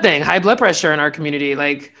that's another thing, high blood pressure in our community.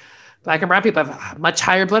 Like Black and brown people have much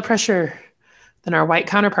higher blood pressure than our white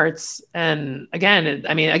counterparts. And again,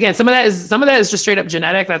 some of that is just straight up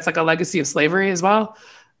genetic. That's like a legacy of slavery as well,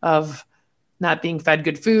 of not being fed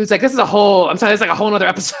good foods. Like this is it's like a whole nother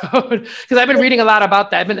episode because I've been reading a lot about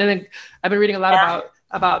that. I've been reading a lot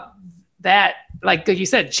about that. Like you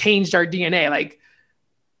said, changed our DNA. Like,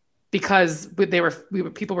 because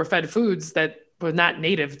people were fed foods that were not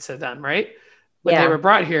native to them, right? When they were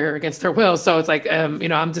brought here against their will. So it's like,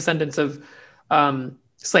 I'm descendants of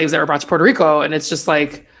slaves that were brought to Puerto Rico. And it's just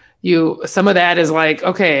like some of that is like,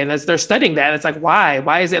 okay. And as they're studying that, it's like, why?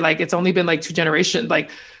 Why is it like, it's only been like 2 generations, like,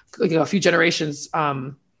 a few generations.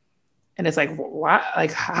 And it's like, why?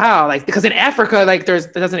 Like how? Like, because in Africa, like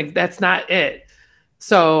that's not it.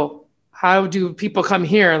 So how do people come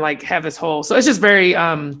here and like have this whole, so it's just very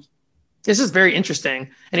interesting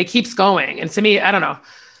and it keeps going. And to me, I don't know.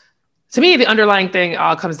 To me, the underlying thing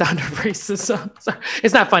all comes down to racism. Sorry.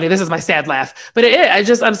 It's not funny. This is my sad laugh, but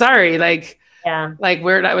I'm sorry. Like Yeah. Like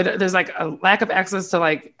there's like a lack of access to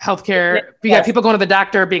like healthcare. You got people going to the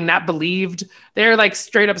doctor being not believed. They're like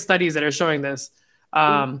straight up studies that are showing this.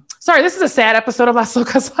 Sorry, this is a sad episode of Las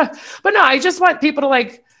Locas, but no, I just want people to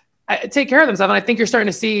like take care of themselves. And I think you're starting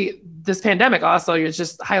to see this pandemic also, you're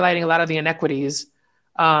just highlighting a lot of the inequities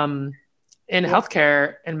in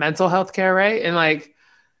healthcare and mental health care, right? And like,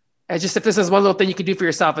 if this is one little thing you can do for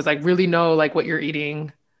yourself is like really know like what you're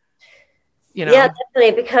eating. You know? Yeah,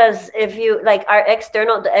 definitely. Because if you like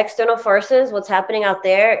the external forces, what's happening out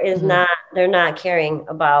there is they're not caring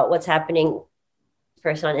about what's happening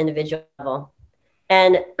person on individual level.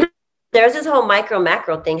 And there's this whole micro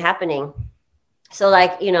macro thing happening. So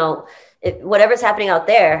like, whatever's happening out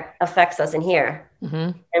there affects us in here.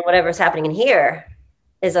 And whatever's happening in here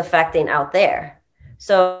is affecting out there.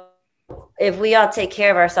 So if we all take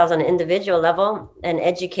care of ourselves on an individual level and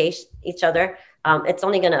educate each other, it's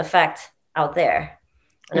only going to affect out there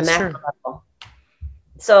on a macro level.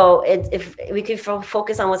 So if we could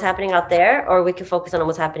focus on what's happening out there, or we could focus on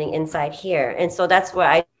what's happening inside here. And so that's where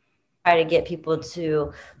I try to get people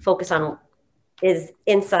to focus on is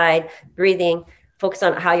inside, breathing, focus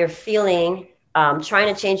on how you're feeling.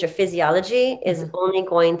 Trying to change your physiology is only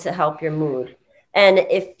going to help your mood. And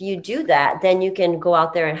if you do that, then you can go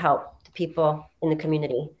out there and help the people in the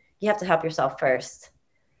community. You have to help yourself first.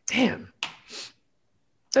 Damn.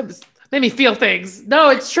 That made me feel things. No,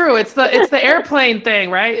 it's true. It's the airplane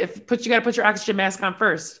thing, right? You got to put your oxygen mask on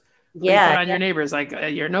first. Yeah. You put on your neighbors. Like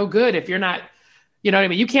you're no good if you're not, you know what I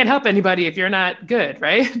mean? You can't help anybody if you're not good.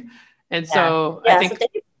 Right. And so I think,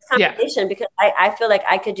 conversation because I feel like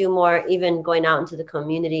I could do more even going out into the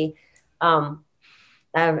community. I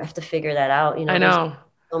have to figure that out. I know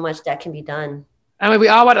so much that can be done. I mean, we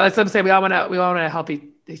all want to, like some say, we all want to help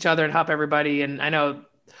each other and help everybody. And I know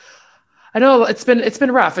it's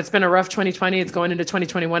been rough. It's been a rough 2020. It's going into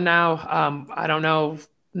 2021 now. I don't know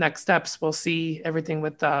next steps. We'll see everything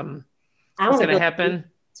with, what's going to happen.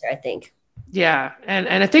 I think. Yeah.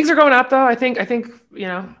 And things are going up though. I think,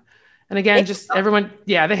 and again, just everyone,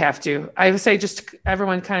 they have to. I would say just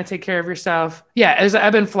everyone kind of take care of yourself. Yeah, there's an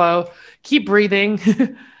ebb and flow. Keep breathing.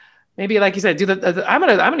 Maybe like you said, do I'm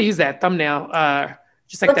gonna use that thumbnail,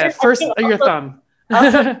 just like that first your thumb.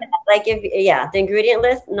 Also, like the ingredient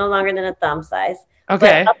list no longer than a thumb size.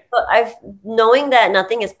 Okay. But knowing that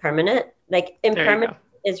nothing is permanent, like impermanent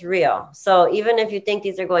is real. So even if you think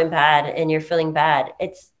these are going bad and you're feeling bad,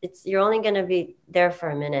 it's you're only gonna be there for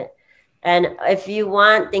a minute. And if you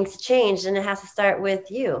want things to change, then it has to start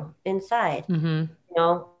with you inside, And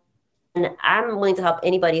I'm willing to help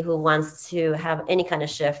anybody who wants to have any kind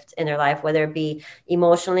of shift in their life, whether it be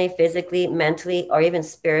emotionally, physically, mentally, or even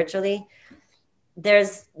spiritually.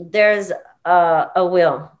 There's a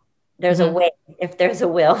will. There's a way. If there's a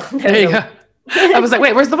will. There you go. I was like,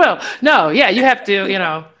 wait, where's the will? No, you have to,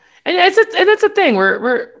 and it's a thing.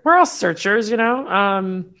 We're all searchers,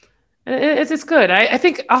 and it's good. I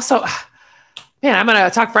think also. Man, I'm going to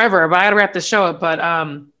talk forever, but I got to wrap this show up. But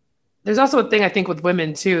there's also a thing I think with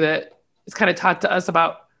women too, that is kind of taught to us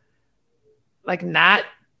about like not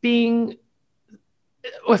being,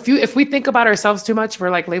 if we think about ourselves too much, we're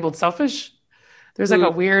like labeled selfish. There's like a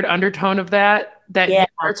weird undertone of that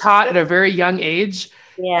are taught at a very young age.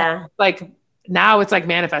 Yeah. Like now it's like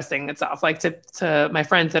manifesting itself, like to my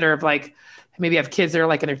friends that are like, maybe have kids that are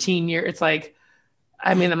like in their teen year. It's like,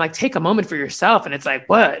 I'm like, take a moment for yourself. And it's like,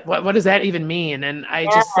 what does that even mean? And I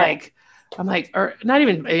just like, I'm like, or not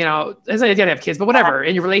even, as I did have kids, but whatever,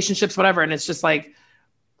 in your relationships, whatever. And it's just like,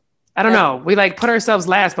 I don't know. We like put ourselves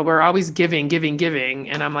last, but we're always giving.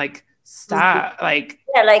 And I'm like, stop. Like,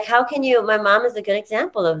 like how can you, my mom is a good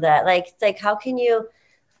example of that. Like, it's like, how can you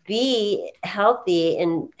be healthy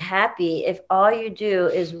and happy if all you do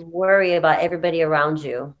is worry about everybody around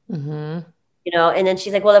you? And then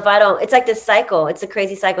she's like, well, if I don't, it's like this cycle. It's a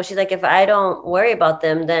crazy cycle. She's like, if I don't worry about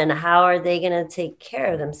them, then how are they going to take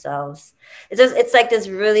care of themselves? It's like this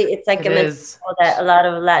really, it's like that a lot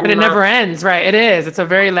of Latin. But it never ends, right? It is. It's a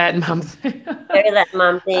very Latin mom thing. Very Latin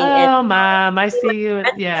mom thing. Oh, Mom, I see you.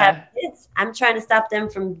 Yeah. I'm trying to stop them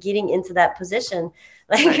from getting into that position.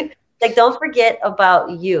 Like, like don't forget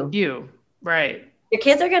about you. You, right. Your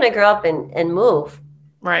kids are going to grow up and move.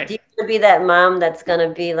 Right. Do you want to be that mom that's going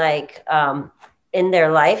to be like in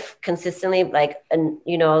their life consistently, like,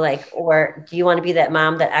 or do you want to be that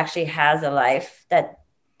mom that actually has a life that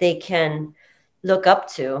they can look up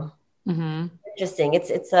to? Interesting.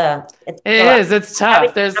 It's tough.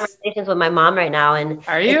 There's conversations with my mom right now. And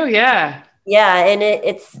are you? Yeah. Yeah. And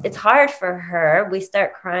it's hard for her. We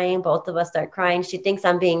start crying. Both of us start crying. She thinks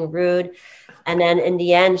I'm being rude. And then in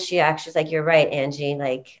the end, she's like, you're right, Angie.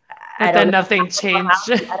 Like, But then nothing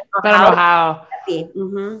changed. I I don't know how.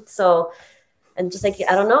 So, and just like,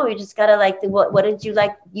 I don't know, you just gotta like, what did you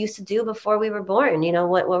like used to do before we were born? You know,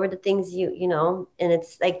 what were the things you know, and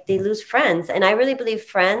it's like they lose friends. And I really believe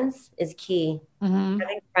friends is key.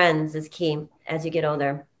 Having friends is key as you get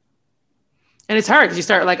older. And it's hard because you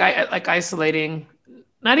start like isolating,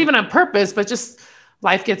 not even on purpose, but just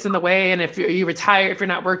life gets in the way. And if you retire, if you're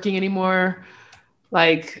not working anymore,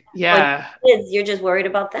 like, yeah. Kids, you're just worried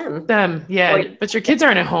about them. Yeah. But your kids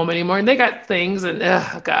aren't at home anymore and they got things and,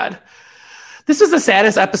 oh God. This was the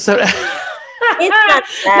saddest episode. It's not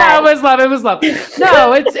sad. No, it was love.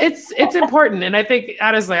 No, it's important. And I think,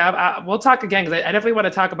 honestly, we'll talk again because I definitely want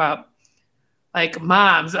to talk about like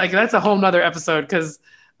moms. Like that's a whole nother episode because,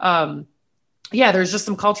 there's just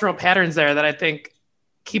some cultural patterns there that I think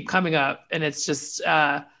keep coming up. And it's just,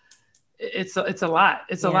 it's a lot.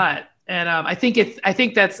 It's a lot. And I think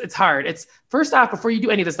it's hard. It's first off, before you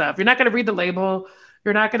do any of this stuff, you're not going to read the label.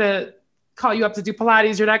 You're not going to call you up to do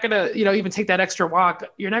Pilates. You're not going to, even take that extra walk.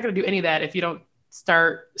 You're not going to do any of that if you don't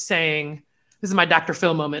start saying, this is my Dr.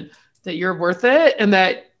 Phil moment, that you're worth it and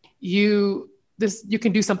that you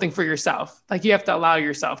can do something for yourself. Like you have to allow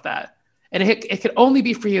yourself that. And it could only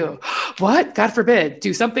be for you. What? God forbid,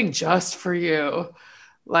 do something just for you.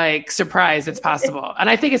 Like surprise, it's possible. And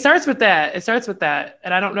I think it starts with that.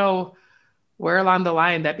 And I don't know where along the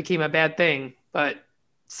line that became a bad thing, but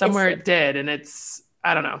somewhere it did. And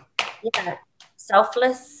I don't know. Yeah.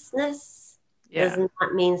 Selflessness does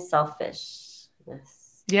not mean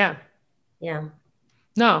selfishness. Yeah. Yeah.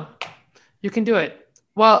 No, you can do it.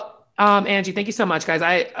 Well, Angie, thank you so much, guys.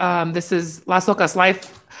 This is Las Locas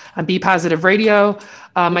Life on Be Positive Radio.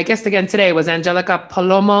 My guest again today was Angelica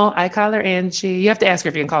Palomo. I call her Angie. You have to ask her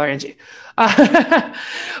if you can call her Angie.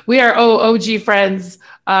 We are OG friends.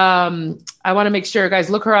 I want to make sure, guys,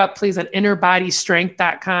 look her up, please, on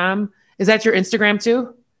innerbodystrength.com. Is that your Instagram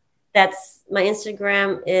too? That's my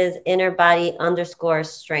Instagram is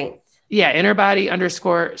innerbody_strength. Yeah,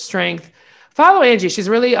 innerbody_strength. Follow Angie. She's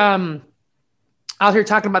really out here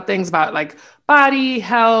talking about things about like body,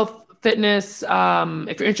 health, fitness.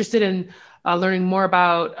 If you're interested in learning more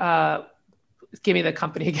about, give me the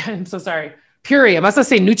company again. I'm so sorry. Purium. I was going to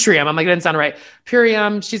say Nutrium. I'm like, that didn't sound right.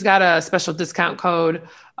 Purium. She's got a special discount code.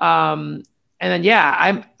 And then,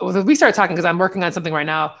 we started talking because I'm working on something right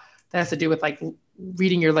now that has to do with like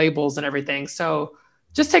reading your labels and everything. So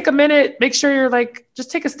just take a minute, make sure you're like,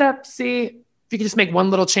 just take a step, see if you can just make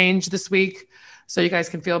one little change this week so you guys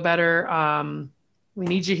can feel better. We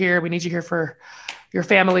need you here. We need you here for your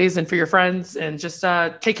families and for your friends, and just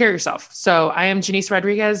take care of yourself. So I am Janice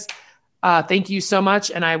Rodriguez. Thank you so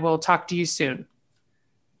much. And I will talk to you soon.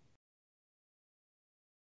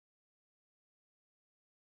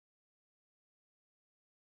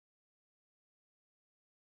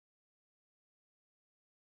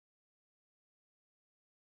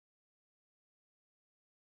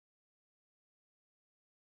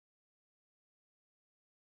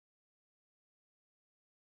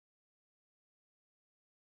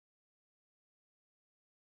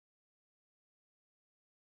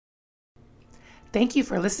 Thank you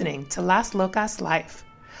for listening to Las Locas Life.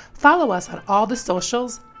 Follow us on all the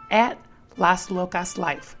socials at Las Locas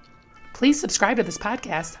Life. Please subscribe to this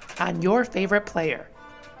podcast on your favorite player.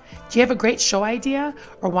 Do you have a great show idea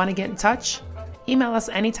or want to get in touch? Email us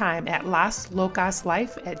anytime at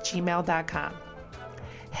laslocaslife@gmail.com.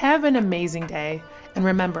 Have an amazing day, and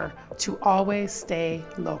remember to always stay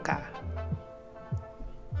loca.